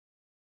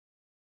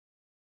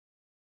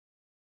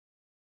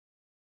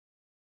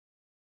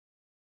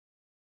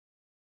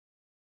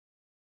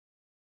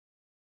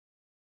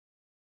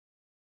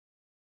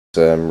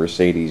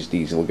Mercedes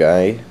diesel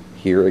guy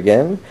here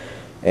again,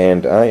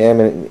 and I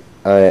am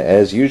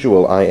as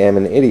usual, I am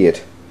an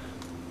idiot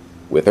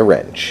with a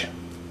wrench.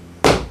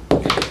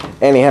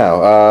 Anyhow,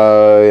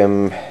 I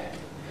am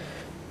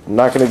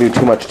not going to do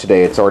too much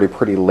today. It's already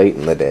pretty late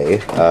in the day.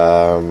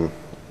 You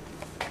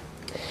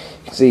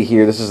can see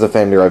here, this is the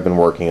fender I've been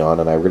working on,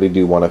 and I really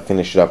do want to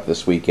finish it up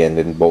this weekend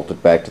and bolt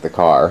it back to the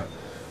car.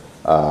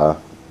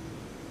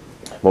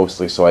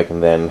 Mostly so I can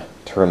then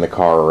turn the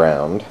car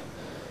around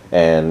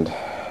and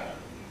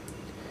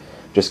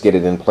just get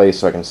it in place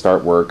so I can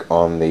start work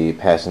on the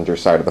passenger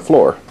side of the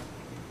floor.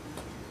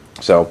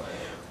 So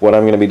what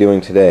I'm going to be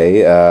doing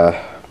today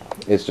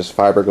is just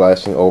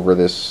fiberglassing over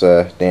this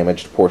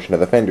damaged portion of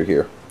the fender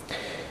here.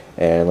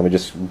 And let me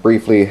just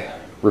briefly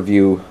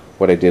review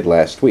what I did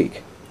last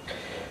week.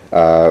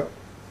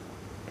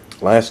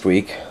 Last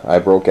week I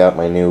broke out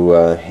my new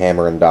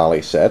hammer and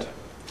dolly set,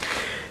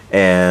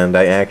 and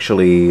I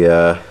actually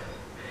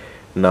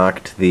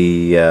knocked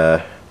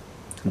the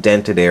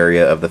dented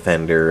area of the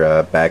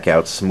fender back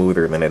out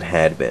smoother than it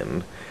had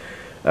been.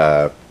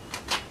 It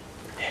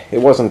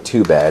wasn't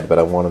too bad, but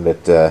I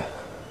wanted it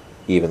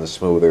even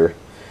smoother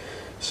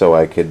so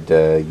I could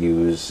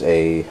use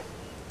an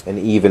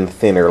even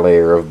thinner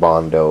layer of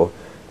Bondo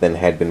than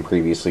had been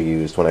previously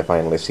used when I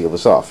finally sealed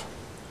this off.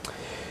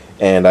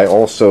 And I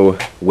also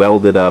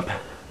welded up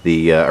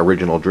the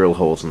original drill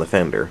holes in the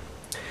fender.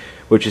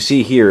 What you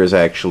see here is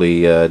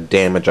actually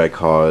damage I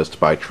caused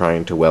by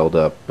trying to weld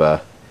up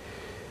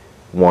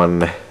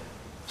one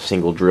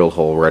single drill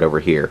hole right over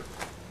here.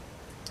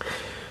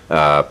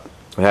 What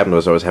happened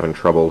was I was having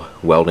trouble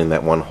welding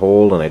that one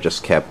hole, and I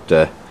just kept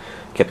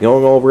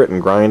going over it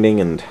and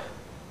grinding and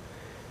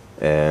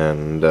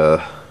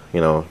you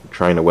know,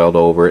 trying to weld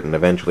over it, and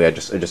eventually I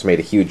just made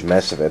a huge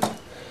mess of it,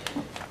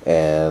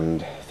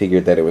 and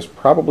figured that it was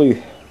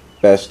probably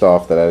best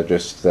off that I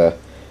just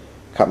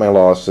cut my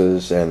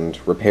losses and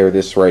repair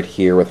this right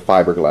here with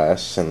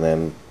fiberglass, and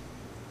then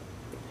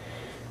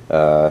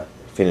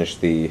finish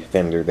the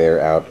fender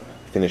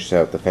finish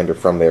out the fender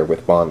from there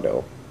with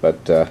Bondo.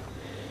 But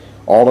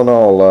all in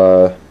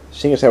all,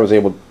 seeing how I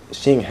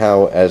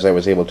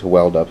was able to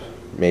weld up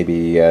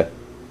maybe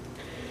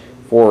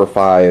four or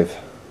five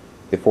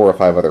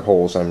other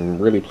holes, I'm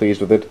really pleased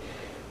with it.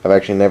 I've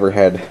actually never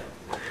had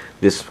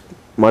this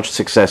much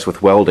success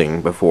with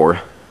welding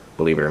before,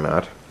 believe it or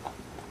not.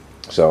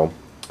 So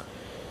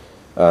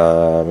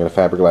I'm going to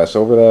fiberglass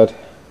over that,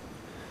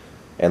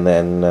 and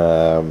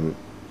then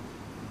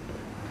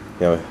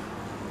you know,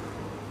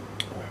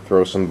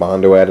 throw some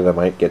Bondo at it. I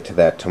might get to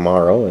that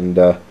tomorrow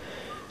and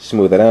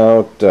smooth it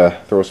out,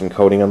 throw some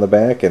coating on the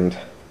back, and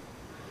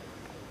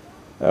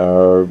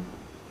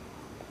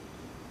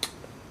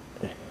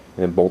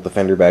bolt the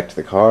fender back to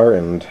the car.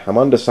 And I'm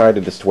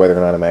undecided as to whether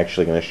or not I'm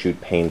actually going to shoot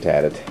paint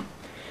at it.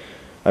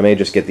 I may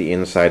just get the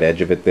inside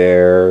edge of it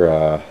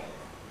there,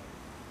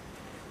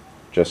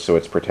 just so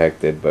it's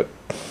protected, but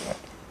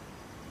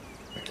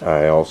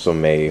I also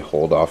may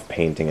hold off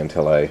painting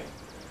until I,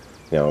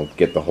 you know,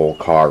 get the whole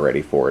car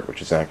ready for it,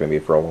 which is not going to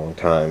be for a long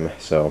time.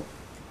 So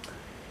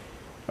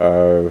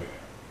as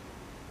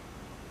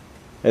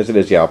it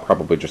is, yeah, I'll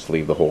probably just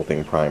leave the whole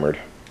thing primered.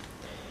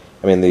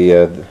 I mean,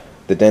 the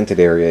dented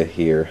area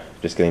here,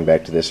 just getting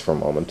back to this for a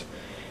moment,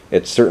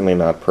 it's certainly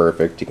not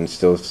perfect. You can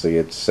still see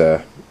it's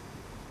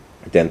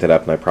dented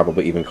up, and I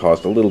probably even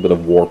caused a little bit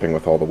of warping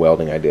with all the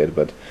welding I did,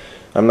 but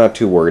I'm not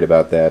too worried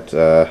about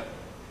that.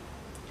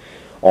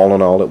 All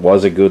in all, it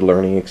was a good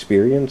learning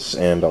experience,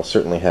 and I'll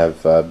certainly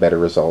have better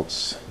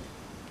results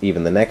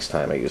even the next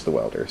time I use the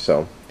welder.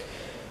 So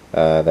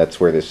that's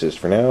where this is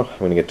for now. I'm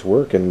going to get to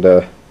work and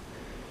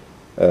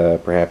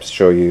perhaps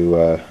show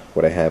you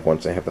what I have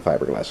once I have the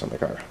fiberglass on the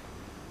car.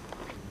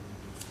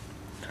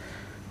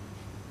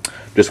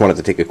 Just wanted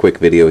to take a quick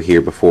video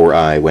here before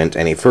I went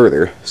any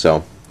further.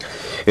 So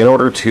in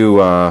order to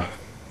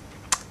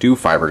do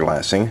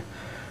fiberglassing,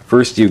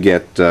 first you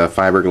get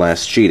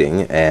fiberglass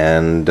sheeting,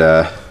 and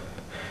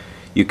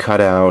you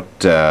cut out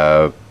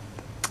the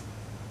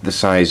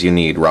size you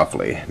need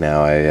roughly.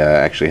 Now I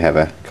actually have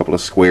a couple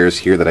of squares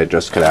here that I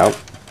just cut out,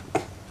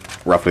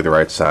 roughly the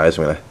right size.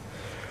 I'm gonna,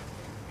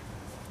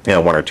 you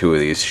know, one or two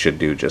of these should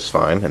do just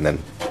fine. And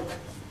then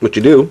what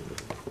you do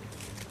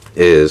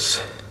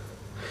is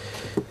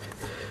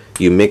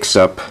you mix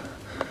up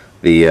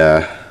the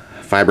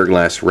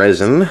fiberglass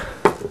resin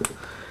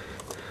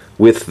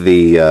with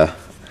the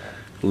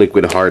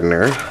liquid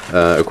hardener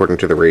according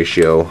to the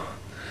ratio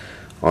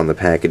on the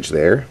package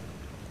there,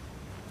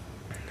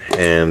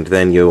 and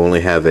then you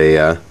only have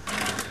a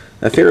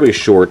fairly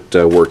short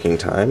working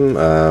time.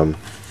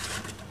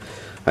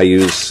 I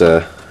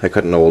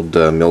cut an old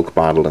milk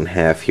bottle in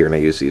half here, and I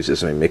use these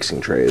as my mixing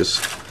trays.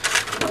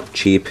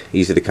 Cheap,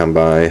 easy to come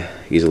by,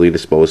 easily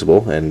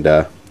disposable, and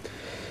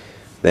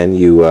then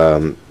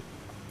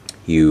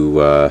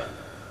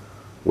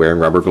wearing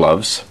rubber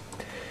gloves,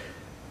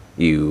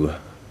 you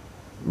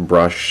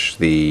brush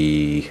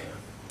the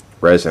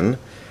resin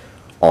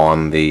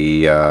on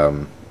the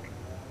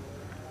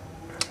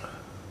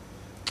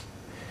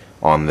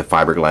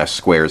fiberglass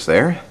squares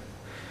there,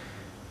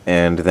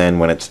 and then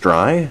when it's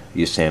dry,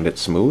 you sand it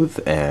smooth,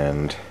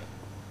 and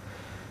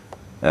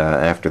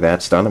after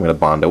that's done, I'm going to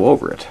Bondo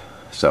over it.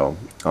 So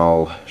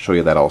I'll show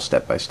you that all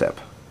step by step,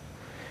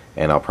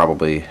 and I'll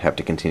probably have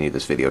to continue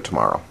this video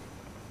tomorrow.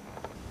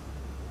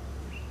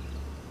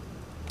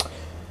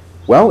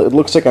 Well, it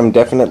looks like I'm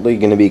definitely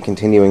going to be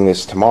continuing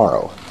this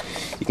tomorrow.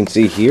 You can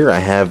see here I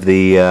have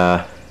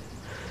the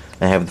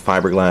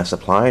fiberglass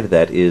applied.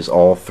 That is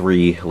all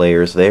 3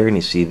 layers there, and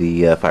you see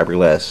the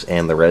fiberglass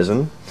and the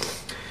resin.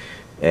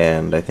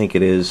 And I think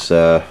it is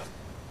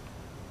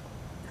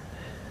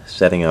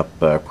setting up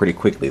pretty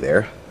quickly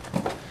there.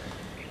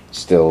 It's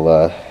still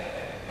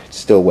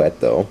wet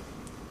though.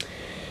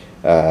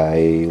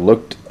 I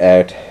looked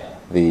at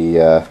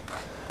the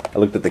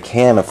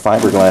can of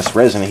fiberglass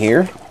resin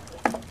here,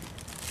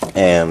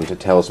 and it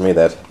tells me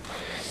that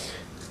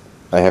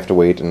I have to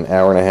wait an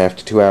hour and a half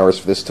to 2 hours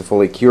for this to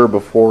fully cure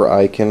before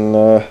I can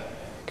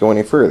go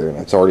any further. And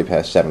it's already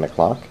past 7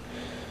 o'clock,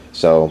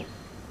 so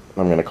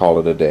I'm going to call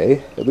it a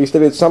day. At least I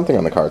did something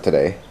on the car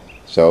today.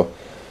 So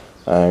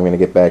I'm going to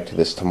get back to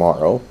this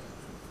tomorrow.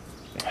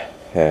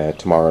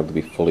 Tomorrow it'll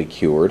be fully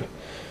cured.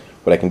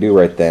 What I can do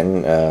right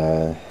then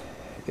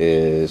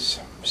is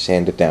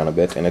sand it down a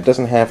bit, and it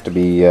doesn't have to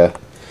be. It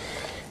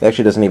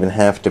actually doesn't even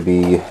have to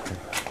be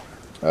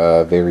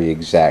very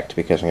exact,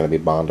 because I'm going to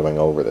be bondoing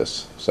over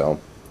this. So,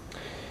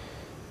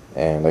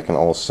 and I can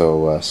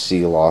also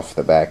seal off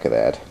the back of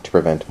that to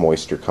prevent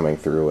moisture coming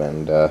through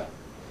and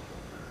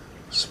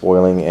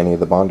spoiling any of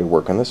the bonder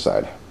work on this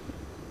side.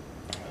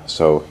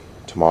 So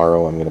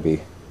tomorrow I'm going to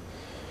be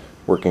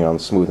working on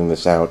smoothing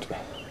this out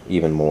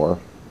even more,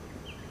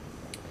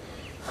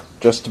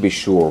 just to be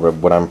sure. But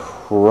what I'm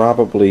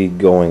probably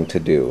going to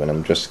do, and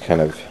I'm just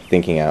kind of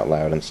thinking out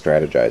loud and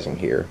strategizing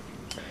here,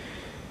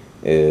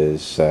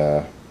 is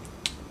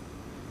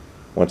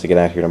once I get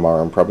out here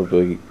tomorrow, I'm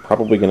probably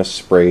going to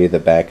spray the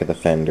back of the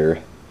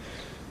fender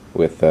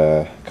with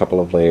a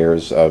couple of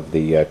layers of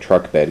the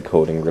truck bed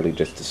coating, really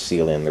just to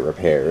seal in the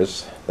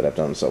repairs that I've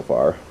done so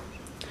far,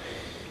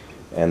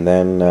 and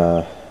then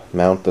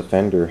mount the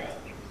fender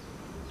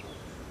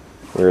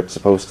where it's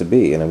supposed to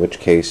be, and in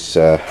which case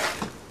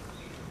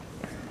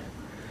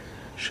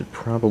should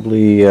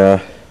probably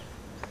oh,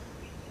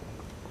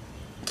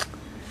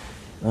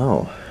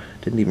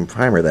 didn't even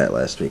primer that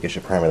last week. I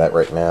should primer that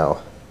right now.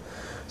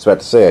 I was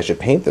about to say I should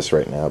paint this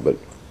right now, but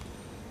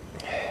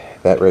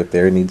that right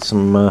there needs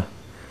some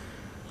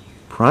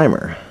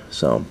primer.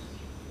 So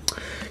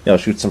yeah, I'll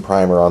shoot some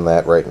primer on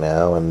that right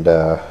now, and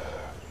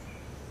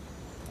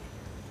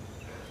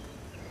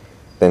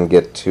then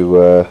get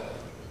to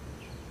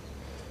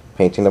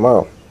painting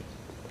tomorrow.